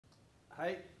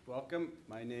Hi, welcome.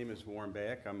 My name is Warren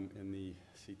Bayak. I'm in the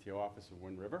CTO office of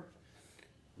Wind River,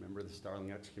 member of the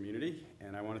StarlingX community,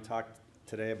 and I want to talk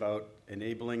today about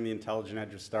enabling the intelligent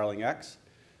edge of StarlingX.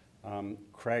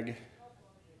 Craig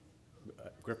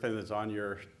Griffin is on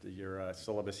your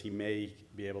syllabus. He may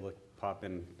be able to pop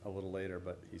in a little later,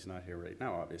 but he's not here right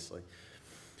now, obviously.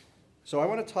 So I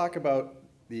want to talk about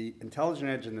the intelligent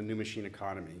edge in the new machine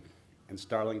economy and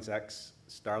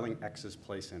StarlingX's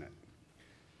place in it.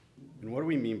 And what do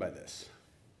we mean by this?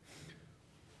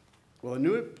 Well, the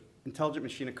new intelligent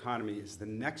machine economy is the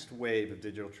next wave of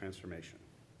digital transformation.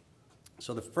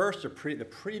 So the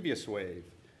previous wave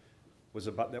was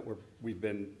about we've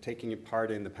been taking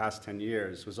part in the past 10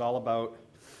 years was all about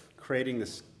creating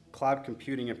this cloud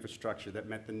computing infrastructure that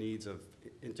met the needs of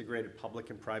integrated public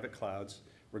and private clouds,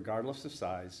 regardless of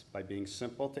size, by being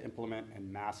simple to implement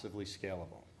and massively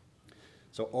scalable.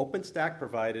 So OpenStack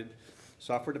provided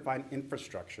software-defined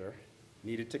infrastructure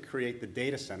needed to create the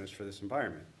data centers for this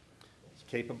environment. It's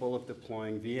capable of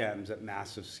deploying VMs at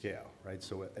massive scale, right?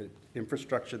 So an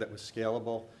infrastructure that was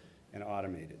scalable and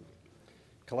automated.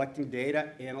 Collecting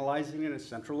data, analyzing it in a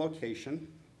central location,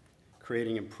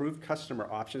 creating improved customer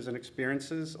options and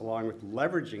experiences, along with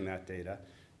leveraging that data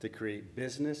to create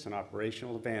business and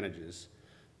operational advantages.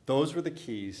 Those were the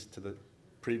keys to the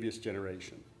previous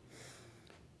generation.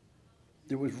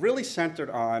 It was really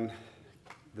centered on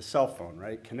the cell phone,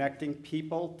 right? Connecting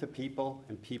people to people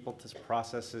and people to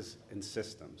processes and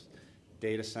systems,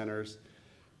 data centers,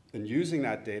 and using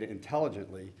that data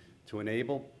intelligently to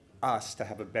enable us to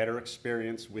have a better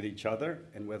experience with each other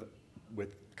and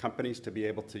with companies to be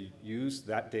able to use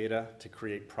that data to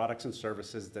create products and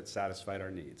services that satisfied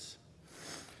our needs.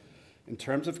 In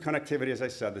terms of connectivity, as I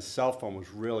said, the cell phone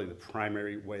was really the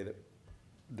primary way that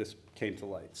this came to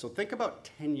light. So think about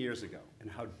 10 years ago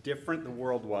and how different the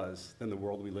world was than the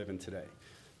world we live in today.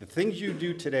 The things you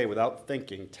do today without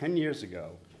thinking 10 years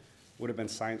ago would have been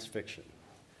science fiction,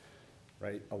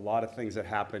 right? A lot of things that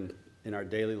happen in our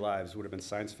daily lives would have been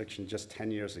science fiction just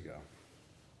 10 years ago.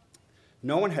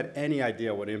 No one had any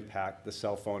idea what impact the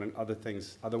cell phone and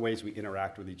other ways we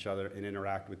interact with each other and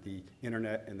interact with the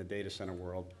internet and the data center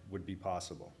world would be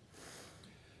possible.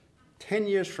 10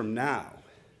 years from now,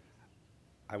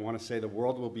 I want to say the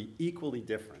world will be equally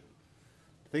different.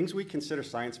 Things we consider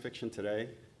science fiction today,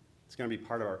 it's going to be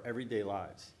part of our everyday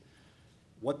lives.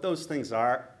 What those things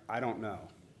are, I don't know,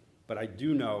 but I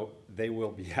do know they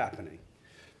will be happening.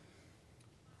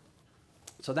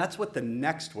 So that's what the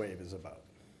next wave is about.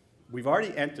 We've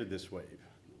already entered this wave.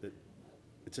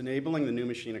 It's enabling the new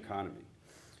machine economy.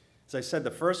 As I said,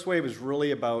 the first wave is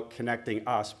really about connecting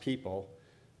us, people,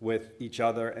 with each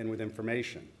other and with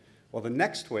information. Well, the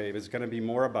next wave is going to be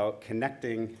more about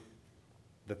connecting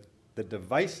the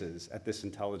devices at this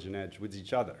intelligent edge with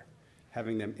each other,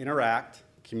 having them interact,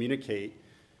 communicate,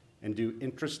 and do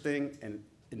interesting and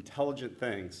intelligent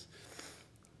things.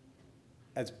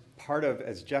 As part of,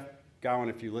 as Jeff Gowan,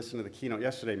 if you listen to the keynote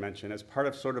yesterday, mentioned, as part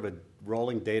of sort of a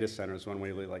rolling data center is one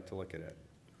way we like to look at it.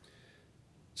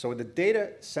 So the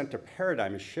data center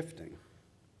paradigm is shifting.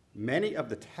 Many of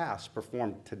the tasks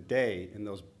performed today in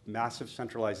those massive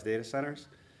centralized data centers,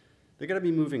 they're going to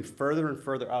be moving further and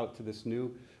further out to this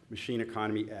new machine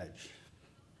economy edge.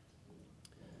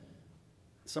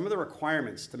 Some of the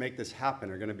requirements to make this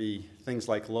happen are going to be things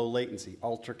like low latency,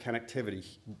 ultra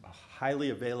connectivity, highly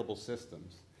available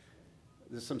systems.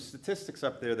 There's some statistics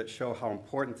up there that show how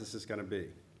important this is going to be.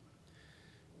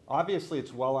 Obviously,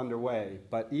 it's well underway,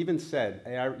 but even said,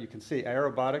 you can see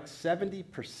aerobotics,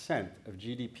 70% of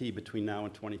GDP between now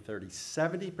and 2030,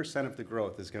 70% of the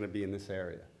growth is going to be in this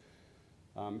area.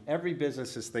 Every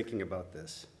business is thinking about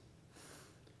this.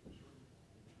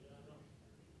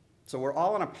 So we're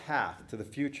all on a path to the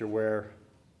future where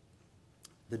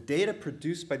the data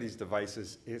produced by these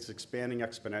devices is expanding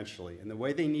exponentially, and the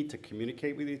way they need to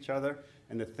communicate with each other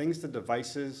and the things the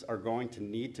devices are going to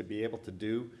need to be able to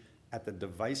do at the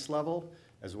device level,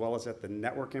 as well as at the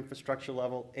network infrastructure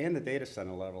level and the data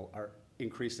center level, are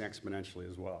increasing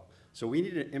exponentially as well. So we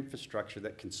need an infrastructure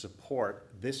that can support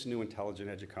this new intelligent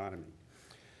edge economy.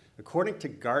 According to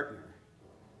Gartner,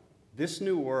 this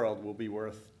new world will be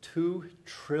worth $2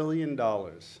 trillion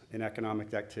in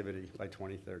economic activity by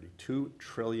 2030, $2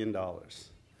 trillion.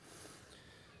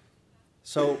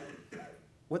 So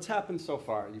what's happened so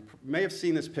far? You may have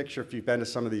seen this picture if you've been to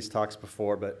some of these talks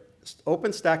before, but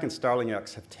OpenStack and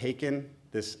StarlingX have taken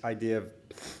this idea of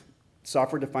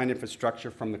software-defined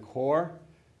infrastructure from the core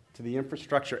to the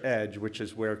infrastructure edge, which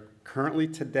is where currently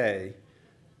today,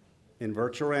 in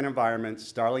virtual RAN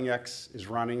environments, StarlingX is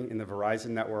running in the Verizon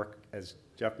network, as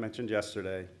Jeff mentioned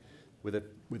yesterday, with a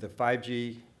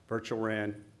 5G virtual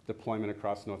RAN deployment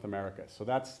across North America. So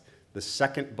that's the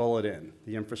second bullet in,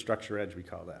 the infrastructure edge, we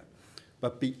call that.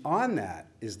 But beyond that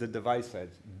is the device edge.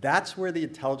 That's where the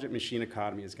intelligent machine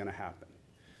economy is going to happen.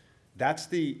 That's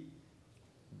the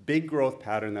big growth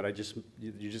pattern that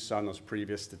you just saw in those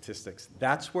previous statistics.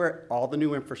 That's where all the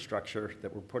new infrastructure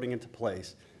that we're putting into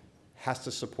place has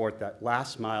to support that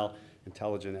last mile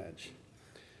intelligent edge.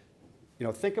 You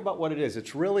know, think about what it is.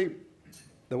 It's really,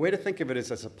 the way to think of it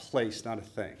is as a place, not a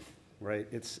thing, right?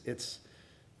 It's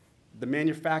the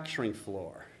manufacturing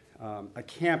floor, a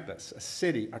campus, a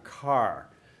city, a car,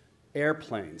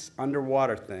 airplanes,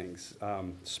 underwater things,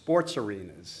 sports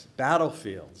arenas,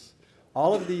 battlefields.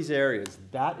 All of these areas,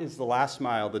 that is the last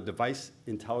mile, the device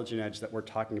intelligent edge that we're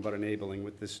talking about enabling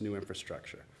with this new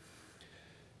infrastructure.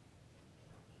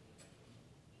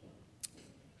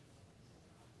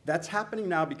 That's happening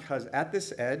now because at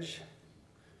this edge,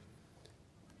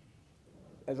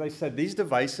 as I said, these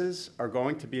devices are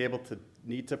going to be able to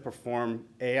need to perform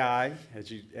AI.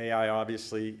 AI,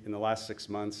 obviously, in the last 6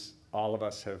 months, all of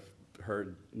us have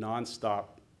heard nonstop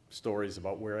stories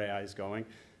about where AI is going.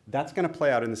 That's going to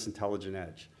play out in this intelligent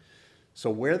edge. So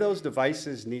where those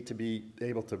devices need to be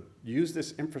able to use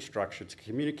this infrastructure to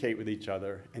communicate with each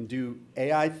other and do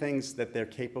AI things that they're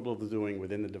capable of doing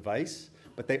within the device,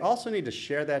 but they also need to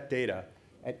share that data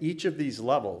at each of these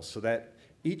levels so that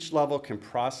each level can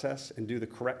process and do the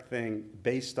correct thing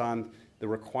based on the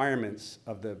requirements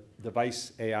of the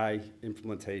device AI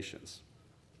implementations.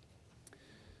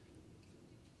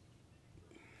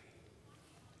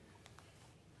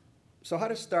 So how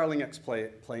does StarlingX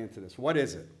play into this? What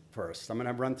is it first? I'm going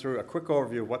to run through a quick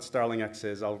overview of what StarlingX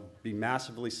is. I'll be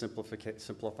massively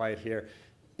simplify it here.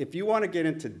 If you want to get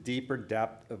into deeper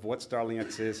depth of what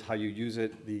StarlingX is, how you use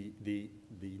it, the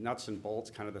nuts and bolts,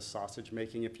 kind of the sausage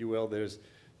making, if you will, there's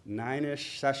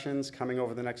 9-ish sessions coming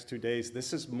over the next 2 days.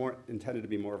 This is more intended to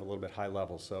be more of a little bit high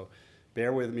level, so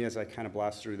bear with me as I kind of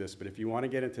blast through this. But if you want to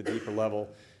get into deeper level,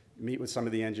 meet with some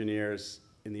of the engineers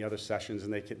in the other sessions,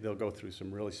 and they'll go through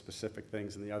some really specific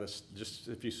things in the others. Just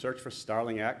if you search for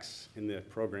StarlingX in the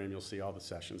program, you'll see all the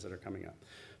sessions that are coming up.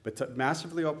 But to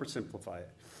massively oversimplify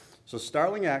it, so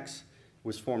StarlingX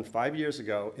was formed 5 years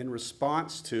ago in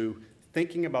response to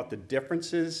thinking about the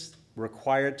differences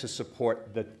required to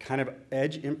support the kind of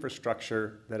edge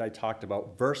infrastructure that I talked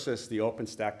about versus the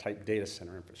OpenStack type data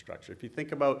center infrastructure. If you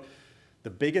think about the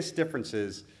biggest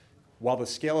differences, while the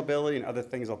scalability and other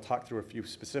things I'll talk through a few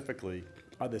specifically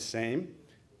are the same,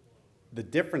 the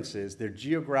difference is they're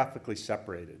geographically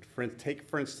separated. Take,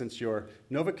 for instance, your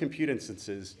Nova Compute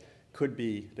instances could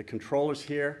be the controllers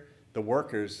here, the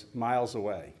workers miles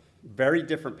away. Very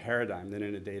different paradigm than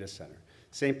in a data center.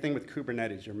 Same thing with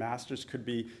Kubernetes. Your masters could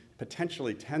be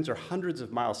potentially tens or hundreds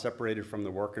of miles separated from the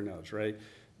worker nodes, right?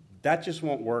 That just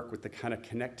won't work with the kind of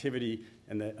connectivity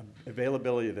and the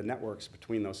availability of the networks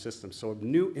between those systems. So a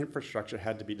new infrastructure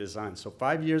had to be designed. So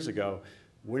 5 years ago,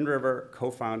 Wind River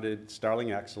co-founded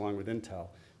StarlingX along with Intel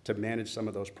to manage some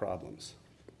of those problems.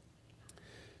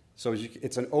 So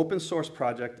it's an open source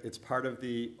project. It's part of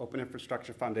the Open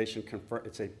Infrastructure Foundation.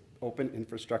 It's a open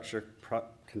infrastructure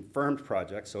confirmed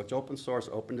project. So it's open source,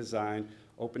 open design,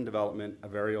 open development, a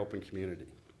very open community.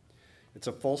 It's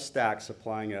a full stack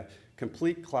supplying a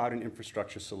complete cloud and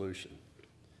infrastructure solution.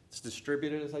 It's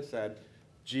distributed, as I said,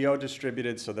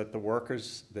 geo-distributed so that the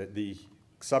workers, the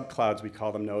sub-clouds, we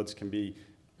call them nodes, can be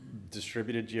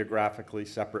distributed geographically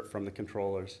separate from the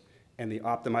controllers. And the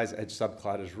optimized edge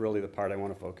subcloud is really the part I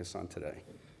want to focus on today.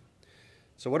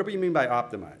 So what do we mean by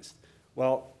optimized?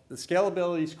 Well, the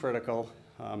scalability is critical.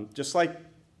 Just like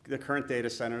the current data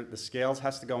center, the scales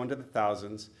has to go into the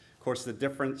thousands. Of course, the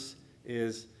difference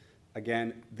is,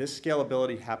 again, this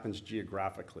scalability happens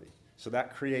geographically. So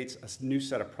that creates a new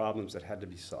set of problems that had to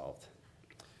be solved.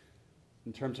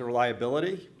 In terms of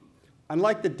reliability,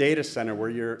 unlike the data center where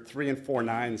you're 3 and 4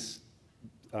 nines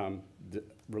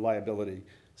reliability,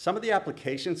 some of the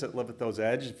applications that live at those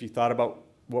edges, if you thought about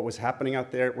what was happening out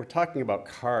there, we're talking about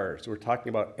cars, we're talking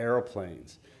about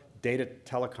airplanes, data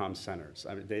telecom centers,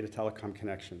 data telecom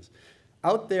connections.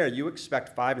 Out there, you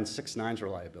expect 5 and 6 nines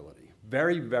reliability.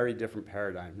 Very, very different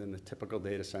paradigm than the typical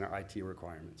data center IT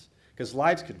requirements, because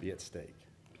lives could be at stake.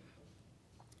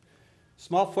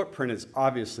 Small footprint is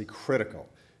obviously critical.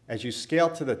 As you scale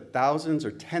to the thousands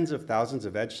or tens of thousands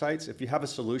of edge sites, if you have a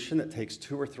solution that takes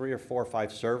 2 or 3 or 4 or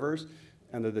 5 servers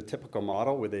under the typical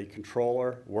model with a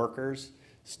controller, workers,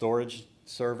 storage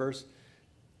servers,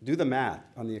 do the math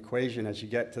on the equation as you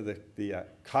get to the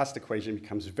cost equation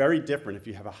becomes very different if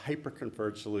you have a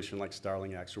hyper-converged solution like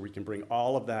StarlingX, where we can bring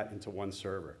all of that into one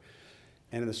server.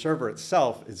 And the server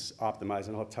itself is optimized,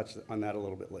 and I'll touch on that a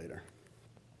little bit later.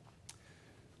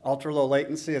 Ultra-low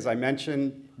latency as I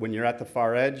mentioned, when you're at the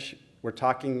far edge, we're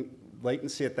talking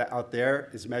latency out there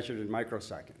is measured in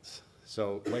microseconds.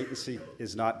 So latency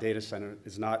is not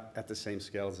at the same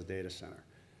scale as a data center.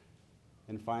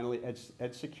 And finally,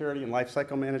 edge security and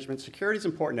lifecycle management. Security is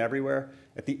important everywhere.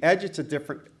 At the edge,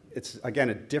 it's again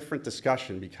a different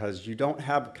discussion because you don't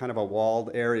have kind of a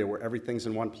walled area where everything's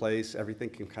in one place, everything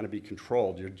can kind of be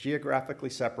controlled. You're geographically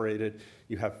separated.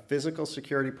 You have physical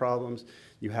security problems.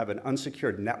 You have an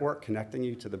unsecured network connecting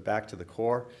you back to the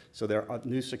core. So there are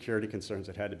new security concerns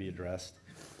that had to be addressed.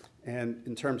 And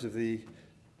in terms of the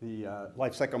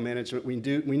lifecycle management, we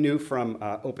knew from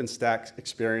OpenStack's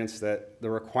experience that the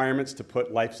requirements to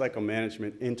put lifecycle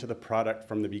management into the product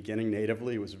from the beginning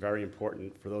natively was very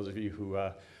important. For those of you who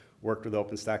worked with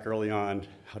OpenStack early on,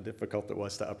 how difficult it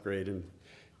was to upgrade and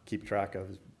keep track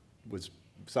of was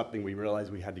something we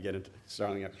realized we had to get into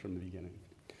StarlingX from the beginning.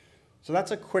 So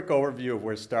that's a quick overview of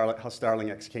how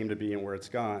StarlingX came to be and where it's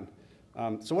gone.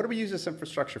 So what do we use this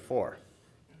infrastructure for?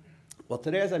 Well,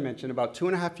 today, as I mentioned, about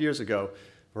 2.5 years ago,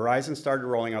 Verizon started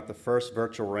rolling out the first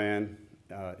virtual RAN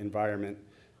environment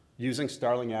using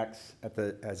StarlingX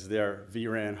as their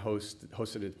vRAN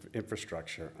hosted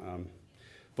infrastructure.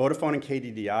 Vodafone and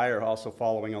KDDI are also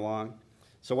following along.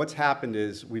 So what's happened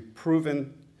is we've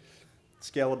proven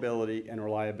scalability and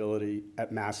reliability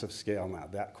at massive scale now.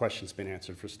 That question's been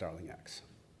answered for StarlingX.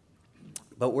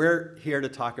 But we're here to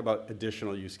talk about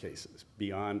additional use cases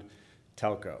beyond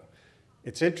telco.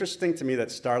 It's interesting to me that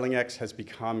StarlingX has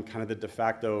become kind of the de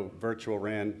facto virtual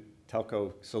RAN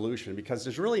telco solution because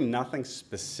there's really nothing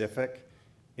specific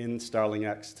in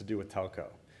StarlingX to do with telco.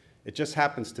 It just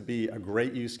happens to be a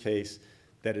great use case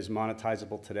that is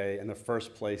monetizable today and the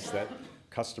first place that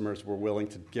customers were willing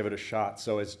to give it a shot.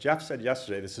 So as Jeff said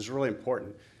yesterday, this is really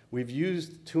important. We've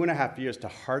used 2.5 years to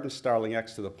harden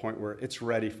StarlingX to the point where it's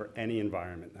ready for any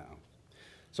environment now.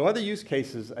 So other use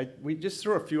cases, we just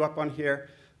threw a few up on here.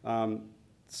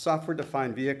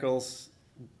 Software-defined vehicles,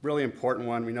 really important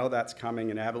one. We know that's coming,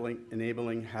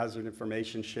 enabling hazard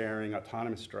information sharing,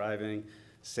 autonomous driving,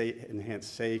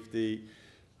 enhanced safety.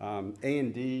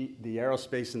 A&D, the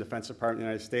Aerospace and Defense Department of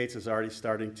the United States, is already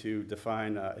starting to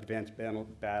define advanced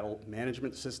battle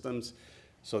management systems.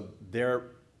 So they're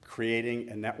creating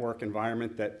a network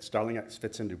environment that StarlingX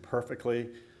fits into perfectly.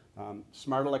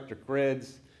 Smart electric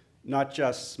grids, not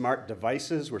just smart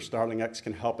devices where StarlingX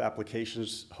can help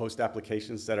host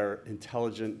applications that are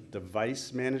intelligent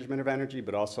device management of energy,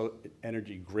 but also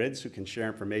energy grids who can share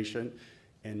information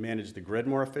and manage the grid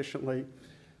more efficiently.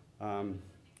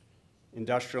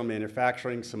 Industrial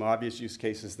manufacturing, some obvious use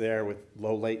cases there with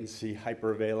low latency,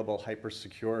 hyper-available,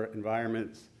 hyper-secure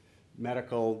environments.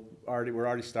 Medical, we're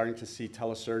already starting to see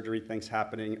telesurgery things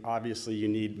happening. Obviously, you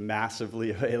need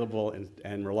massively available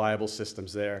and reliable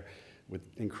systems there with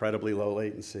incredibly low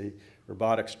latency.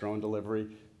 Robotics, drone delivery.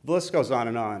 The list goes on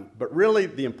and on. But really,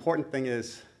 the important thing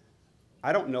is,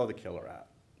 I don't know the killer app,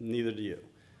 neither do you.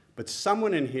 But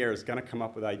someone in here is going to come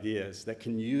up with ideas that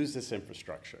can use this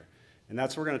infrastructure. And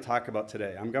that's what we're going to talk about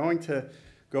today. I'm going to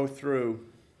go through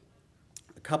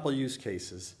a couple use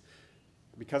cases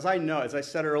because I know, as I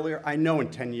said earlier, I know in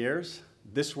 10 years,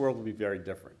 this world will be very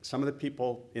different. Some of the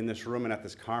people in this room and at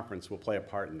this conference will play a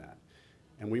part in that.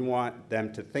 And we want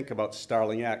them to think about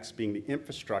StarlingX being the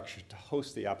infrastructure to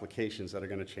host the applications that are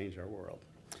going to change our world.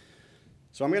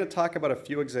 So I'm going to talk about a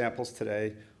few examples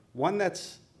today. One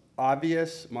that's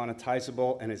obvious,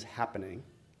 monetizable, and is happening.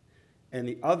 And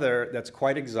the other that's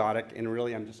quite exotic, and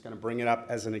really I'm just going to bring it up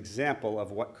as an example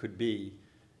of what could be,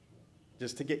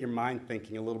 just to get your mind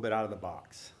thinking a little bit out of the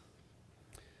box.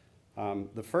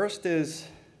 The first is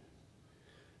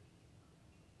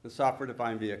the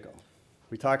software-defined vehicle.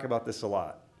 We talk about this a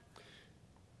lot.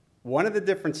 One of the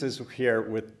differences here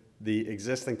with the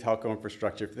existing telco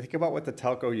infrastructure, if you think about what the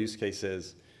telco use case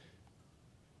is,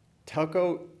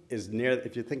 telco is near,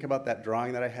 if you think about that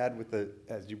drawing that I had with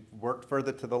as you worked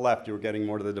further to the left, you were getting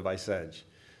more to the device edge.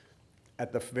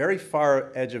 At the very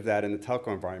far edge of that in the telco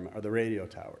environment are the radio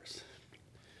towers.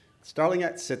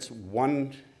 StarlingX sits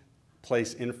one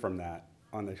place in from that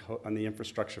on the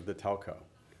infrastructure of the telco.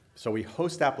 So we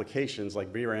host applications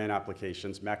like vRAN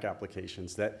applications, MEC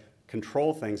applications that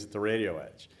control things at the radio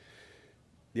edge.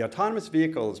 The autonomous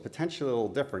vehicle is potentially a little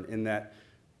different in that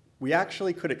we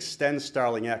actually could extend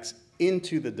StarlingX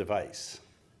into the device.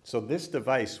 So this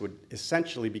device would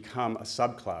essentially become a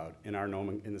subcloud in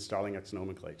the StarlingX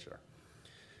nomenclature.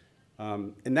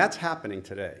 And that's happening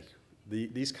today.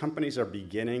 These companies are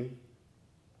beginning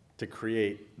to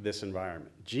create this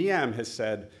environment. GM has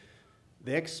said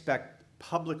they expect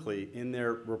publicly in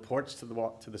their reports to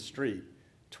the street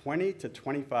 20 to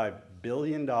 25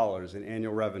 billion in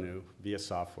annual revenue via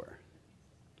software.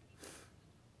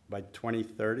 By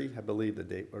 2030, I believe the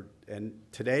date, and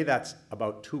today that's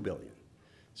about 2 billion.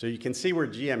 So you can see where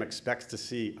GM expects to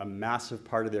see a massive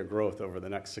part of their growth over the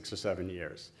next 6 or 7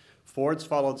 years. Ford's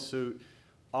followed suit.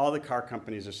 All the car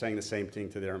companies are saying the same thing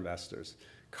to their investors.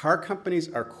 Car companies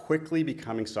are quickly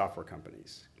becoming software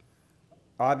companies.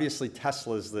 Obviously,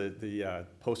 Tesla is the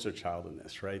poster child in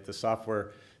this, right? The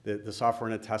software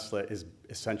in a Tesla is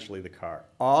essentially the car.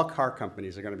 All car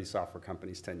companies are going to be software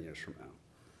companies 10 years from now.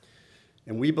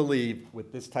 And we believe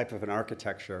with this type of an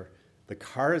architecture, the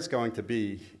car is going to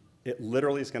be, it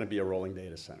literally is going to be a rolling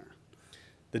data center.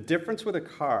 The difference with a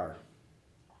car,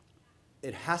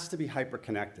 it has to be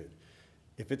hyper-connected.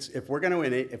 If we're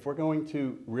going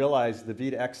to realize the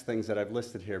V2X things that I've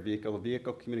listed here,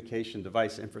 vehicle-to-vehicle communication,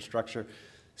 device, infrastructure,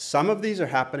 some of these are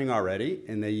happening already,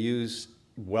 and they use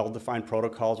well-defined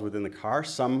protocols within the car.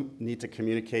 Some need to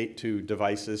communicate to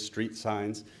devices, street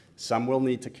signs. Some will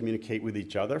need to communicate with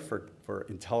each other for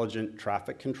intelligent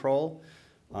traffic control.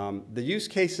 The use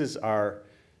cases are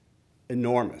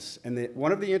enormous. And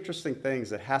one of the interesting things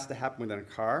that has to happen within a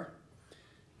car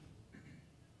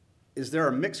is there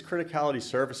are mixed criticality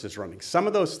services running. Some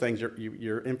of those things,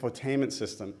 your infotainment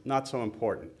system, not so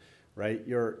important, right?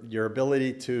 Your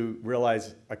ability to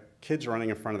realize a kid's running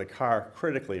in front of the car,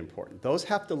 critically important. Those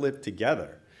have to live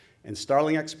together. And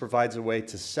StarlingX provides a way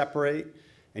to separate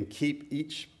and keep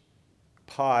each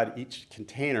pod, each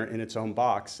container in its own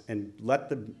box, and let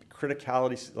the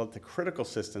critical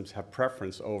systems have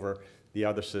preference over the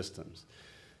other systems.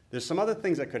 There's some other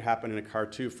things that could happen in a car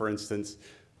too. For instance,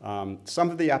 some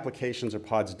of the applications or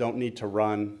pods don't need to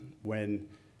run when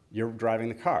you're driving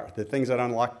the car. The things that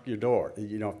unlock your door,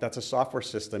 if that's a software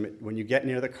system, when you get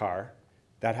near the car,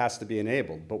 that has to be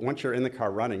enabled. But once you're in the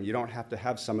car running, you don't have to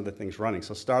have some of the things running.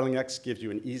 So StarlingX gives you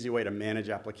an easy way to manage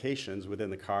applications within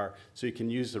the car so you can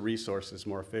use the resources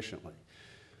more efficiently.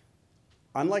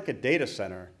 Unlike a data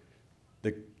center,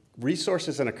 the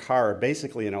resources in a car are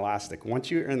basically inelastic.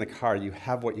 Once you're in the car, you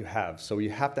have what you have. So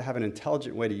you have to have an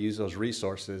intelligent way to use those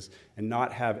resources and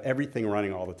not have everything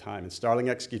running all the time. And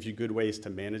StarlingX gives you good ways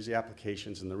to manage the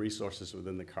applications and the resources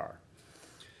within the car.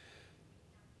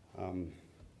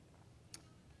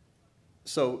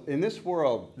 So in this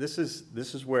world, this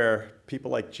is where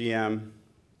people like GM,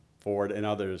 Ford, and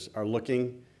others are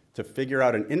looking to figure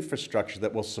out an infrastructure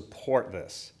that will support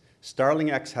this.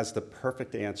 StarlingX has the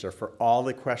perfect answer for all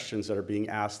the questions that are being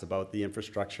asked about the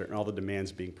infrastructure and all the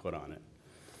demands being put on it.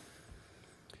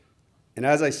 And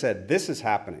as I said, this is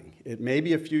happening. It may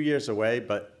be a few years away,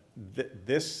 but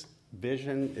this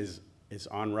vision is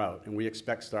en route, and we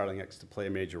expect StarlingX to play a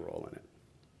major role in it.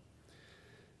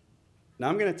 Now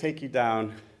I'm going to take you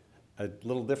down a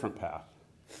little different path.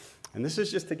 And this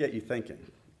is just to get you thinking.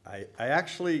 I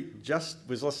actually just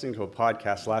was listening to a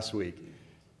podcast last week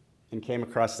and came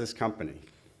across this company.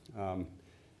 I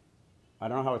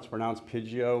don't know how it's pronounced,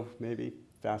 Pidgeot, maybe,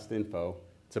 Fast Info.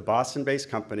 It's a Boston-based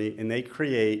company, and they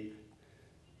create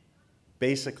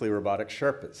basically robotic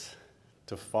Sherpas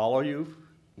to follow you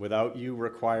without you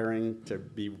requiring to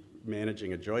be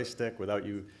managing a joystick, without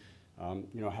you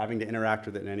having to interact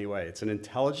with it in any way. It's an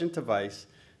intelligent device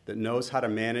that knows how to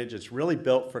manage. It's really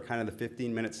built for kind of the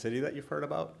 15-minute city that you've heard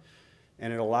about.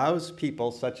 And it allows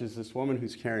people, such as this woman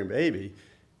who's carrying a baby,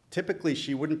 typically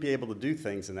she wouldn't be able to do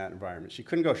things in that environment. She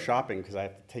couldn't go shopping because I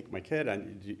have to take my kid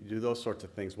and do those sorts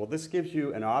of things. Well, this gives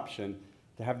you an option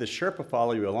to have the Sherpa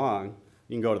follow you along.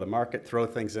 You can go to the market, throw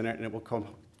things in it, and it will come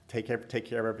take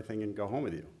care of everything and go home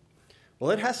with you.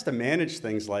 Well, it has to manage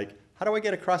things like, how do I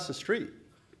get across the street?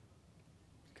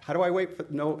 How do I wait for,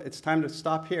 no, it's time to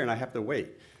stop here and I have to wait.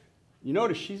 You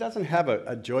notice she doesn't have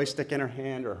a joystick in her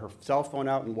hand or her cell phone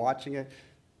out and watching it.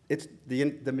 It's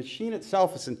the machine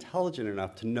itself is intelligent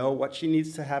enough to know what she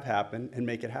needs to have happen and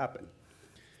make it happen.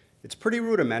 It's pretty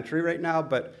rudimentary right now,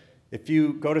 but if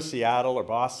you go to Seattle or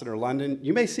Boston or London,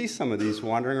 you may see some of these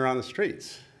wandering around the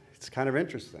streets. It's kind of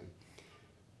interesting.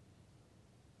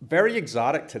 Very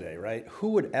exotic today, right? Who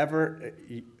would ever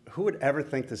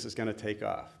think this is going to take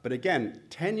off? But again,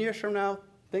 10 years from now,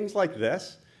 things like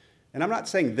this, and I'm not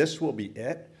saying this will be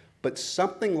it, but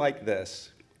something like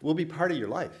this will be part of your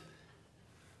life.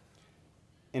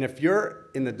 And if you're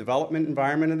in the development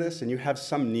environment of this and you have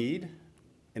some need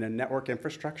in a network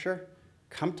infrastructure,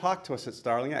 come talk to us at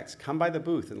StarlingX. Come by the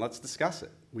booth and let's discuss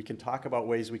it. We can talk about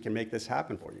ways we can make this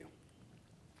happen for you.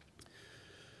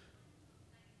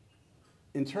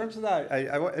 In terms of that,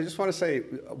 I just want to say,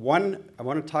 I want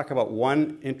to talk about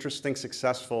one interesting,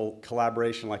 successful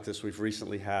collaboration like this we've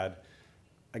recently had.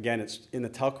 Again, it's in the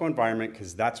telco environment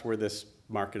because that's where this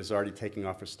market is already taking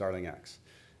off for StarlingX.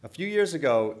 A few years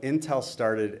ago, Intel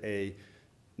started a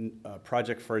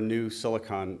project for a new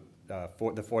silicon,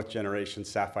 for the 4th generation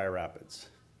Sapphire Rapids.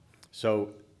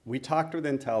 So we talked with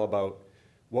Intel about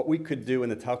what we could do in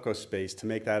the telco space to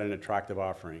make that an attractive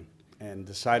offering, and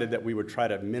decided that we would try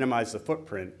to minimize the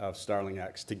footprint of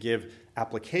StarlingX to give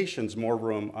applications more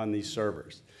room on these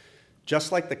servers.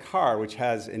 Just like the car, which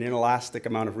has an inelastic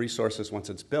amount of resources once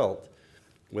it's built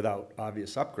without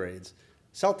obvious upgrades,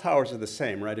 cell towers are the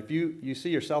same, right? If you see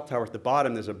your cell tower at the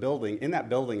bottom, there's a building. In that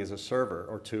building is a server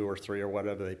or 2 or 3 or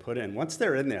whatever they put in. Once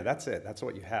they're in there, that's it. That's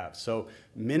what you have. So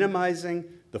minimizing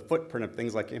the footprint of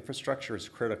things like infrastructure is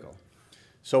critical.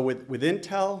 So with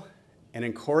Intel, and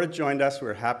Encora joined us. We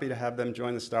were happy to have them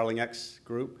join the StarlingX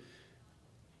group.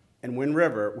 And Wind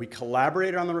River, we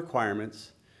collaborated on the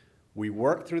requirements. We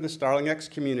worked through the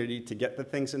StarlingX community to get the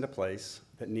things into place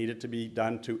that needed to be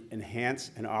done to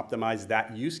enhance and optimize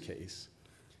that use case.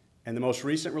 And the most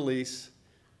recent release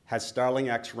has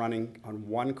StarlingX running on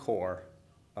 1 core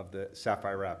of the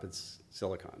Sapphire Rapids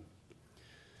silicon.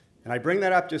 And I bring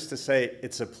that up just to say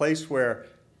it's a place where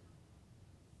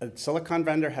a silicon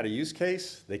vendor had a use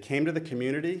case. They came to the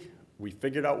community. We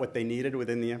figured out what they needed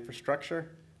within the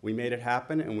infrastructure. We made it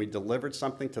happen, and we delivered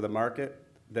something to the market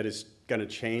that is going to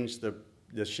change the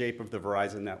shape of the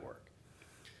Verizon network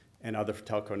and other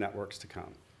telco networks to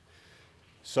come.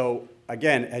 So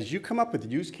again, as you come up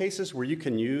with use cases where you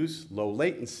can use low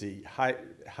latency, high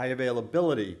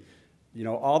availability, you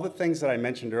know, all the things that I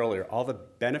mentioned earlier, all the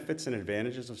benefits and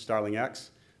advantages of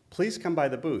StarlingX, please come by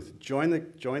the booth. Join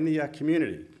the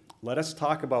community. Let us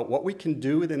talk about what we can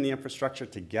do within the infrastructure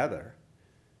together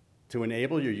to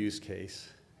enable your use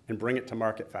case and bring it to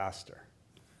market faster.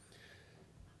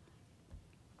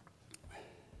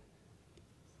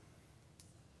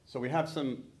 So we have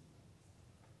some,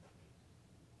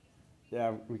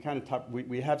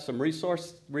 we have some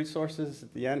resources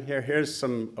at the end here. Here's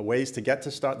some ways to get to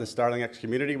the StarlingX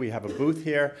community. We have a booth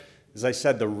here. As I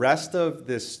said, the rest of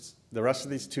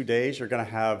these 2 days, you're going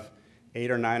to have 8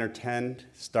 or 9 or 10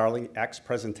 StarlingX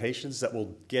presentations that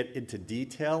will get into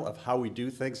detail of how we do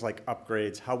things like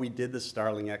upgrades, how we did the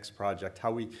StarlingX project,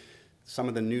 some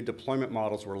of the new deployment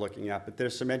models we're looking at. But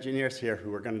there's some engineers here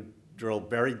who are going to drill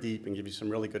very deep and give you some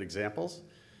really good examples.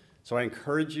 So I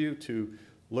encourage you to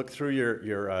look through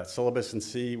your syllabus and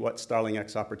see what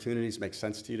StarlingX opportunities make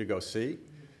sense to you to go see,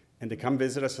 and to come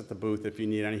visit us at the booth if you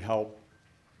need any help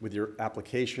with your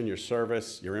application, your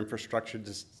service, your infrastructure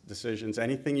decisions,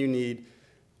 anything you need,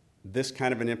 this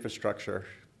kind of an infrastructure,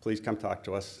 please come talk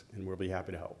to us, and we'll be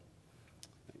happy to help.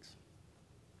 Thanks.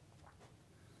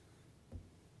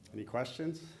 Any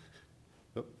questions?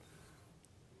 Oh.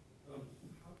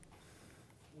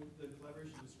 With the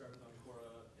collaboration described with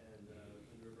Encora and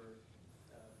Wind River,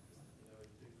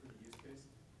 for the use case,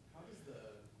 how does the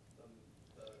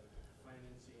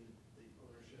financing, the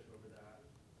ownership over that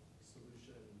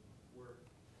solution work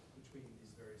between these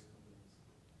various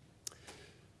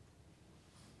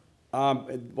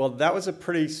companies? Well, that was a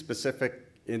pretty specific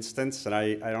instance, and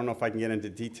I don't know if I can get into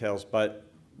details, but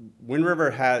Wind River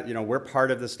had, we're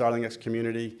part of the StarlingX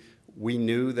community. We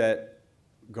knew that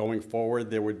going forward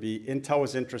there would be, Intel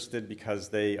was interested because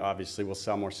they obviously will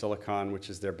sell more silicon, which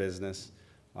is their business.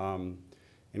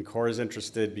 Encora is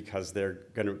interested because they're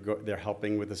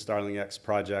helping with the StarlingX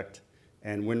project.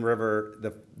 And Wind River,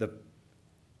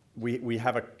 we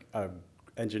have a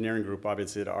engineering group,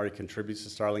 obviously, that already contributes to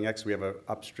StarlingX. We have an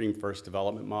upstream first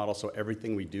development model, so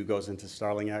everything we do goes into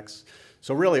StarlingX.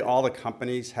 So really all the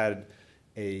companies had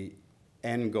an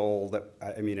end goal,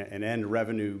 an end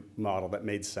revenue model that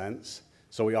made sense.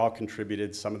 So we all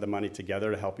contributed some of the money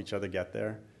together to help each other get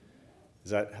there.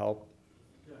 Does that help?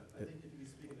 Yeah, I think if you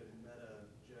speak in a meta,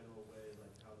 general way,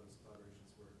 like how those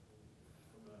collaborations work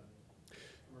from a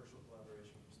commercial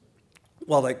collaboration perspective.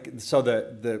 Well, so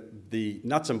the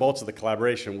nuts and bolts of the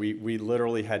collaboration, we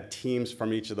literally had teams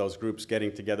from each of those groups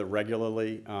getting together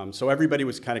regularly. So everybody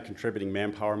was kind of contributing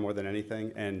manpower more than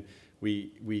anything, and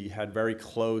we had very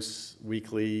close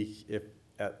weekly,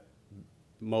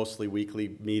 mostly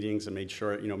weekly meetings, and made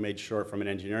sure from an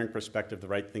engineering perspective the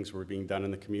right things were being done in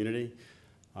the community.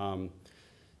 It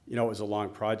was a long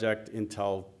project.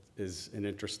 Intel is an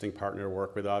interesting partner to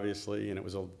work with, obviously, and it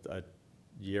was a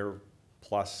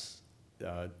year-plus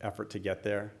effort to get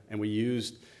there. And we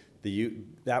used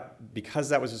because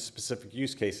that was a specific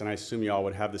use case, and I assume you all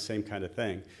would have the same kind of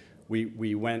thing.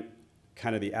 We went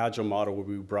kind of the agile model where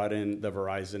we brought in the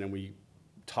Verizon and we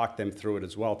talked them through it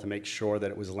as well to make sure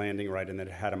that it was landing right and that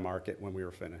it had a market when we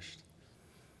were finished.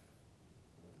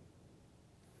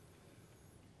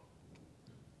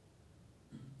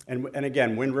 And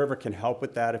again, Wind River can help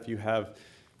with that if you have,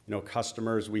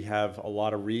 customers. We have a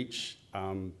lot of reach,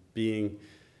 being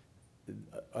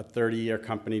a 30-year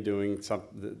company doing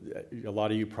a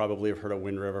lot of you probably have heard of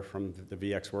Wind River from the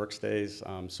VX Works days.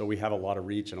 So we have a lot of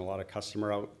reach and a lot of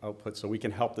customer output. So we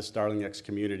can help the StarlingX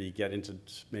community get into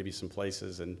maybe some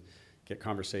places and get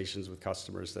conversations with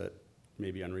customers that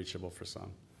may be unreachable for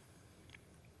some.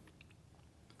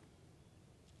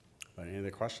 But any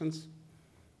other questions?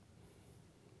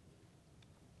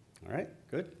 All right,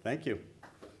 good, thank you.